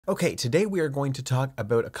Okay, today we are going to talk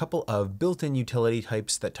about a couple of built-in utility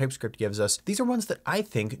types that TypeScript gives us. These are ones that I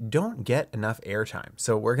think don't get enough airtime,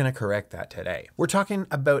 so we're going to correct that today. We're talking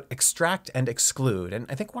about extract and exclude, and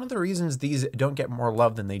I think one of the reasons these don't get more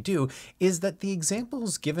love than they do is that the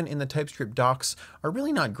examples given in the TypeScript docs are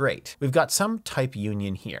really not great. We've got some type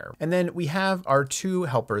union here, and then we have our two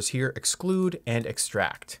helpers here, exclude and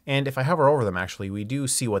extract. And if I hover over them, actually, we do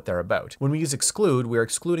see what they're about. When we use exclude, we're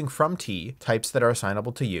excluding from T types that are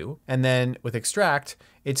assignable to you. And then with extract,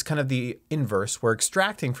 it's kind of the inverse. We're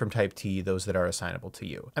extracting from type T those that are assignable to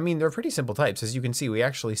you. I mean, they're pretty simple types. As you can see, we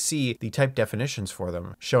actually see the type definitions for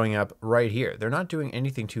them showing up right here. They're not doing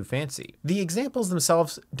anything too fancy. The examples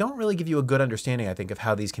themselves don't really give you a good understanding, I think, of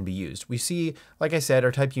how these can be used. We see, like I said,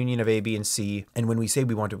 our type union of A, B, and C. And when we say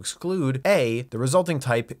we want to exclude A, the resulting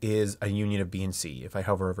type is a union of B and C. If I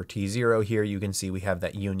hover over T0 here, you can see we have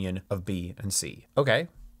that union of B and C. Okay,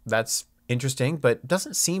 that's interesting, but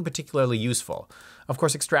doesn't seem particularly useful. Of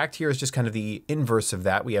course, extract here is just kind of the inverse of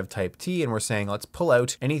that. We have type T and we're saying, let's pull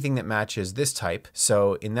out anything that matches this type.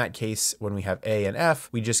 So in that case, when we have A and F,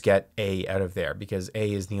 we just get A out of there because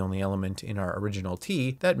A is the only element in our original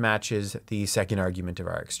T that matches the second argument of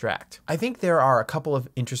our extract. I think there are a couple of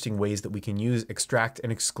interesting ways that we can use extract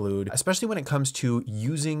and exclude, especially when it comes to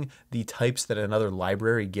using the types that another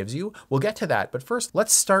library gives you. We'll get to that, but first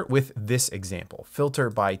let's start with this example, filter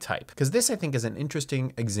by type, because this I think is an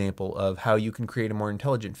interesting example of how you can create a more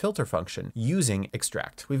intelligent filter function using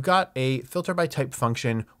extract. We've got a filter by type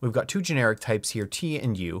function. We've got two generic types here, T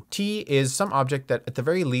and U. T is some object that at the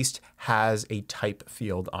very least has a type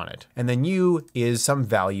field on it. And then U is some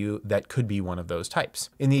value that could be one of those types.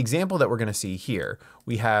 In the example that we're going to see here,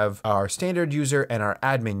 we have our standard user and our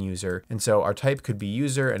admin user. And so our type could be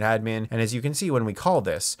user and admin. And as you can see, when we call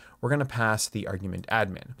this, we're going to pass the argument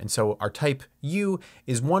admin. And so our type U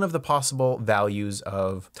is one of the possible values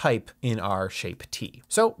of type in our shape T.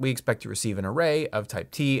 So we expect to receive an array of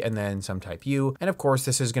type T and then some type U. And of course,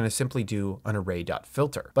 this is going to simply do an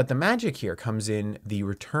array.filter. But the magic here comes in the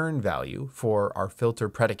return value for our filter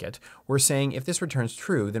predicate. We're saying if this returns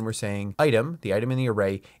true, then we're saying item, the item in the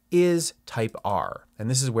array, is type R. And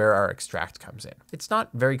this is where our extract comes in. It's not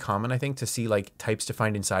very common, I think, to see like types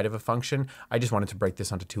defined inside of a function. I just wanted to break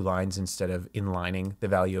this onto two lines instead of inlining the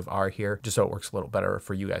value of R here, just so it works a little better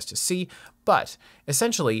for you guys to see. But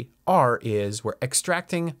essentially, R is we're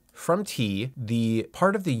extracting from T the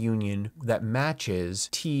part of the union that matches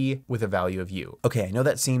T with a value of U. Okay, I know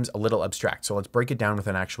that seems a little abstract, so let's break it down with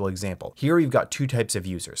an actual example. Here we've got two types of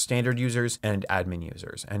users, standard users and admin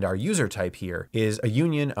users. And our user type here is a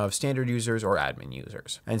union of standard users or admin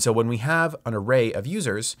users. And so when we have an array of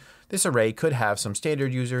users, this array could have some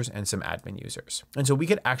standard users and some admin users. And so we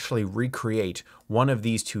could actually recreate one of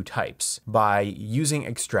these two types by using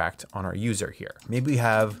extract on our user here. Maybe we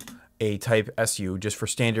have a type SU just for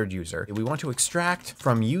standard user. We want to extract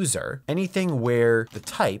from user anything where the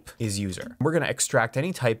type is user. We're going to extract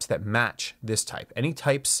any types that match this type, any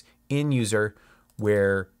types in user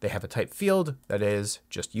where they have a type field that is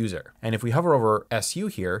just user. And if we hover over SU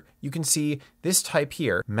here, you can see this type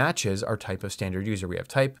here matches our type of standard user. We have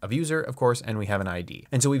type of user, of course, and we have an ID.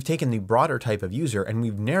 And so we've taken the broader type of user and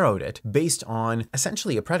we've narrowed it based on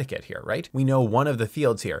essentially a predicate here, right? We know one of the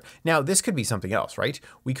fields here. Now, this could be something else, right?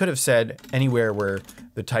 We could have said anywhere where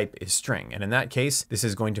the type is string. And in that case, this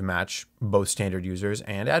is going to match both standard users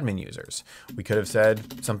and admin users. We could have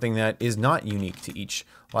said something that is not unique to each,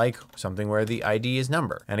 like something where the ID is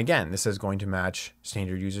number. And again, this is going to match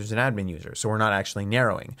standard users and admin users. So we're not actually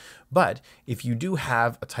narrowing. But if you do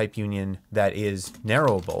have a type union that is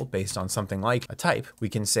narrowable based on something like a type, we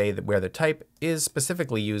can say that where the type is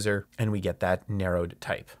specifically user and we get that narrowed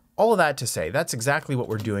type. All of that to say, that's exactly what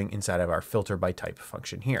we're doing inside of our filter by type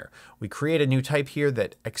function here. We create a new type here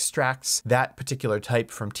that extracts that particular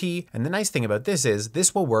type from T. And the nice thing about this is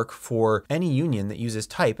this will work for any union that uses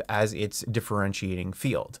type as its differentiating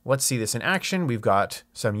field. Let's see this in action. We've got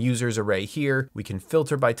some users array here. We can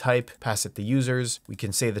filter by type, pass it the users. We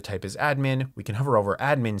can say the type is admin. We can hover over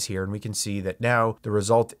admins here and we can see that now the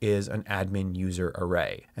result is an admin user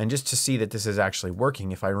array. And just to see that this is actually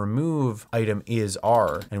working, if I remove item is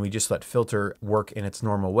R and we just let filter work in its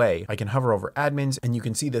normal way, I can hover over admins and you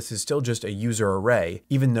can see this is still just a user array,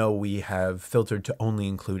 even though we have filtered to only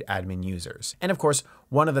include admin users. And of course,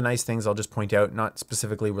 one of the nice things I'll just point out, not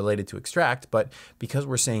specifically related to extract, but because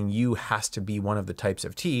we're saying U has to be one of the types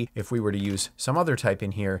of T, if we were to use some other type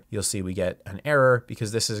in here, you'll see we get an error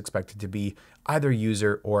because this is expected to be either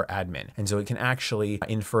user or admin. And so it can actually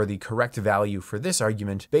infer the correct value for this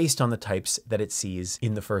argument based on the types that it sees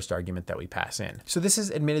in the first argument that we pass in. So this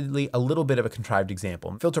is admittedly admittedly a little bit of a contrived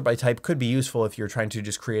example. Filter by type could be useful if you're trying to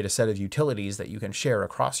just create a set of utilities that you can share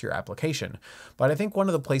across your application. But I think one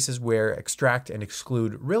of the places where extract and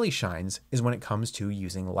exclude really shines is when it comes to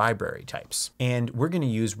using library types. And we're going to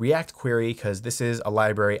use reactquery because this is a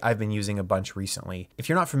library I've been using a bunch recently. If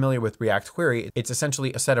you're not familiar with reactquery, it's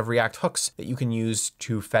essentially a set of React hooks that you can use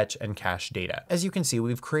to fetch and cache data. As you can see,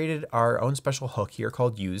 we've created our own special hook here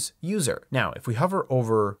called useUser. Now, if we hover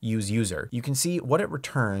over useUser, you can see what it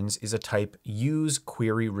returns is a type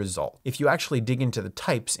useQueryResult. If you actually dig into the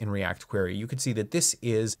types in reactquery, you can see that this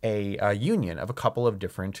is a union of a couple of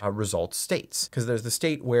different result states, because there's the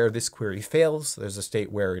state where this query fails, there's a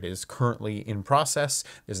state where it is currently in process,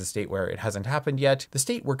 there's a state where it hasn't happened yet. The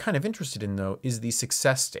state we're kind of interested in though is the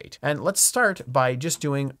success state. And let's start by just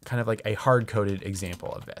doing kind of like a hard-coded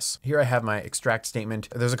example of this. Here I have my extract statement.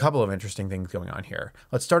 There's a couple of interesting things going on here.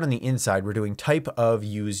 Let's start on the inside. We're doing type of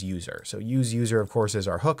useUser. So useUser, of course, is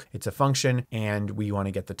our hook. It's a function, and we want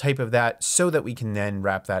to get the type of that so that we can then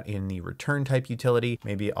wrap that in the return type utility.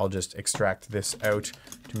 Maybe I'll just extract this out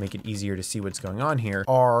to make it easier to see what's going on here.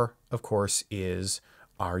 R, of course, is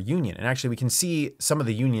our union. And actually we can see some of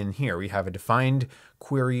the union here. We have a defined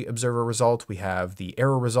query observer result, we have the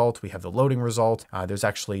error result, we have the loading result. There's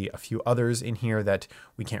actually a few others in here that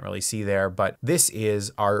we can't really see there, but this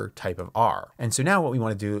is our type of R. And so now what we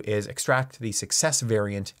want to do is extract the success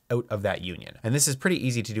variant out of that union. And this is pretty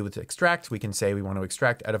easy to do with extract. We can say we want to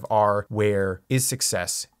extract out of R where is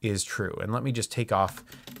success is true. And let me just take off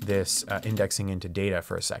this indexing into data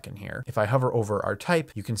for a second here. If I hover over our type,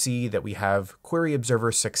 you can see that we have query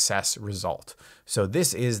observer success result. So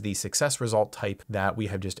this is the success result type that we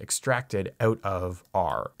have just extracted out of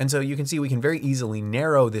R. And so you can see we can very easily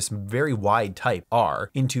narrow this very wide type R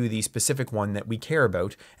into the specific one that we care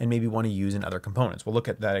about and maybe want to use in other components. We'll look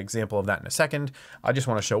at that example of that in a second. I just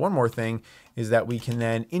want to show one more thing, is that we can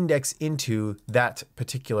then index into that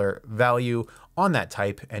particular value on that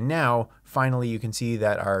type. And now finally, you can see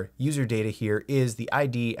that our user data here is the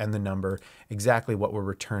ID and the number, exactly what we're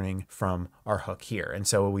returning from our hook here. And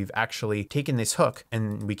so we've actually taken this hook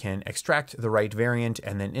and we can extract the right variant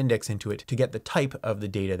and then index into it to get the type of the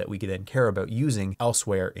data that we can then care about using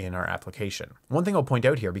elsewhere in our application. One thing I'll point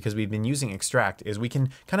out here, because we've been using extract, is we can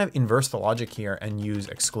kind of inverse the logic here and use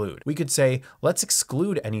exclude. We could say, let's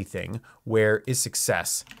exclude anything where is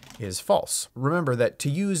success is false. Remember that to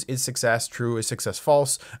use is success true, is success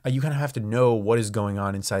false, you kind of have to know what is going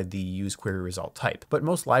on inside the useQueryResult type. But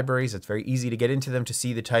most libraries, it's very easy to get into them to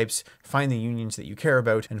see the types, find the unions that you care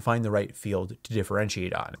about, and find the right field to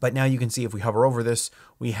differentiate on. But now you can see if we hover over this,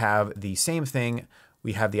 we have the same thing.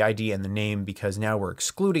 We have the ID and the name because now we're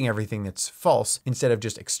excluding everything that's false instead of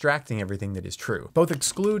just extracting everything that is true. Both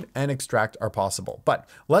exclude and extract are possible, but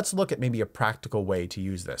let's look at maybe a practical way to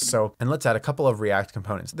use this. And let's add a couple of React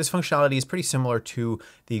components. This functionality is pretty similar to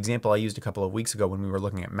the example I used a couple of weeks ago when we were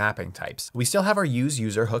looking at mapping types. We still have our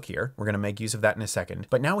useUser hook here. We're going to make use of that in a second,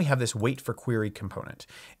 but now we have this wait for query component.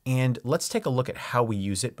 And let's take a look at how we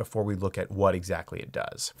use it before we look at what exactly it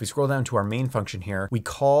does. If we scroll down to our main function here, we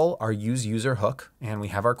call our useUser hook, and we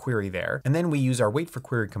have our query there. And then we use our wait for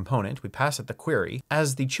query component. We pass it the query.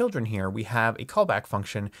 As the children here, we have a callback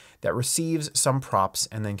function that receives some props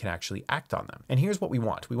and then can actually act on them. And here's what we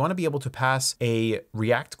want. We want to be able to pass a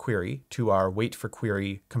React query to our wait for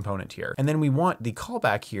query component here. And then we want the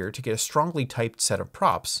callback here to get a strongly typed set of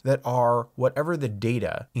props that are whatever the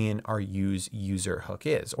data in our useUser hook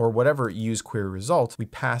is, or whatever useQueryResult we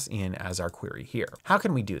pass in as our query here. How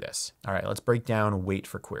can we do this? All right, let's break down wait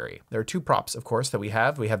for query. There are two props, of course, that we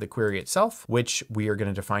have. We have the query itself, which we are going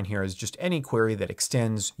to define here as just any query that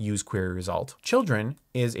extends useQueryResult. Children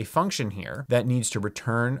is a function here that needs to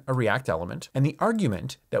return a React element. And the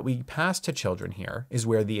argument that we pass to children here is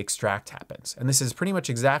where the extract happens. And this is pretty much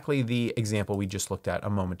exactly the example we just looked at a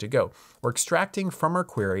moment ago. We're extracting from our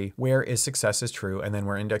query where is success is true, and then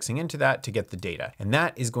we're indexing into that to get the data. And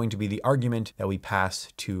that is going to be the argument that we pass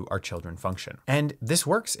to our children function. And this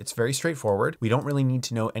works. It's very straightforward. We don't really need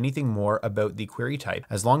to know anything more about the query type,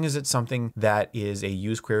 as long as it's something that is a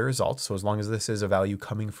useQueryResult. So as long as this is a value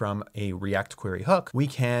coming from a React query hook, we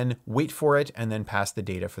can wait for it and then pass the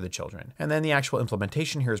data for the children. And then the actual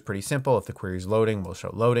implementation here is pretty simple. If the query is loading, we'll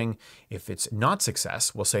show loading. If it's not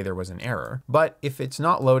success, we'll say there was an error. But if it's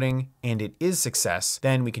not loading and it is success,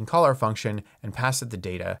 then we can call our function and pass it the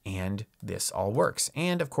data, and this all works.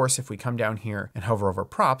 And of course, if we come down here and hover over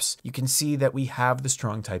props, you can see that we have the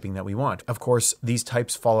strong typing that we want. Of course, these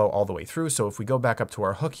types follow all the way through. So if we go back up to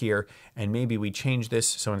our hook here and maybe we change this,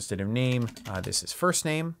 so instead of name, this is first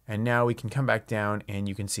name. And now we can come back down and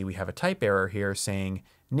you can see we have a type error here saying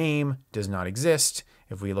name does not exist.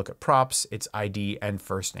 If we look at props, it's ID and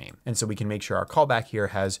first name. And so we can make sure our callback here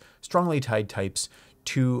has strongly tied types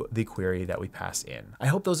to the query that we pass in. I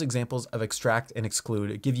hope those examples of extract and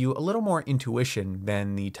exclude give you a little more intuition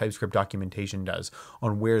than the TypeScript documentation does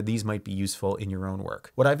on where these might be useful in your own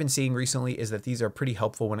work. What I've been seeing recently is that these are pretty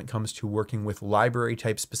helpful when it comes to working with library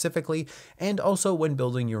types specifically, and also when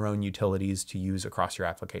building your own utilities to use across your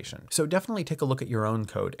application. So definitely take a look at your own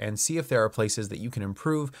code and see if there are places that you can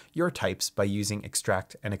improve your types by using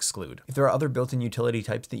extract and exclude. If there are other built-in utility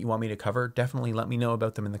types that you want me to cover, definitely let me know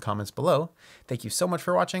about them in the comments below. Thank you so much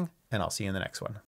for watching, and I'll see you in the next one.